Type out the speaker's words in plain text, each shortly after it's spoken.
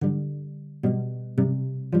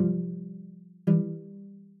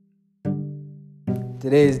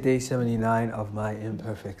Today is day 79 of my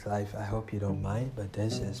imperfect life. I hope you don't mind, but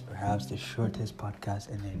this is perhaps the shortest podcast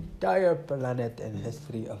in the entire planet and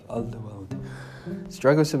history of all the world.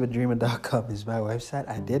 Strugglesofadreamer.com is my website.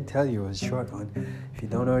 I did tell you it was a short one. If you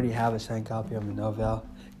don't already have a signed copy of my novel,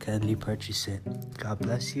 kindly purchase it. God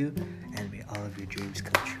bless you, and may all of your dreams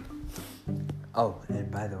come true. Oh, and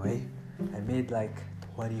by the way, I made like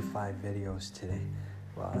 25 videos today.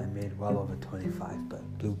 Well, I made well over 25, but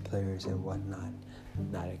blue players and whatnot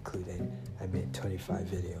not included. I made 25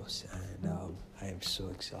 videos, and I am so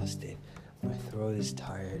exhausted. My throat is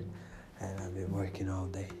tired, and I've been working all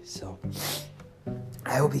day. So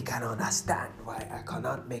I hope you can understand why I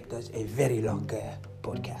cannot make this a very long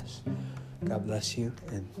podcast. God bless you,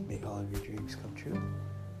 and may all of your dreams come true.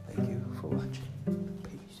 Thank you for watching.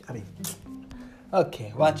 Peace.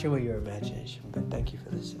 Okay, watch it with your imagination, but thank you for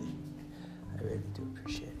listening. I really do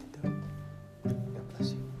appreciate it, though. God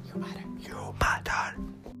bless you. You matter. You matter.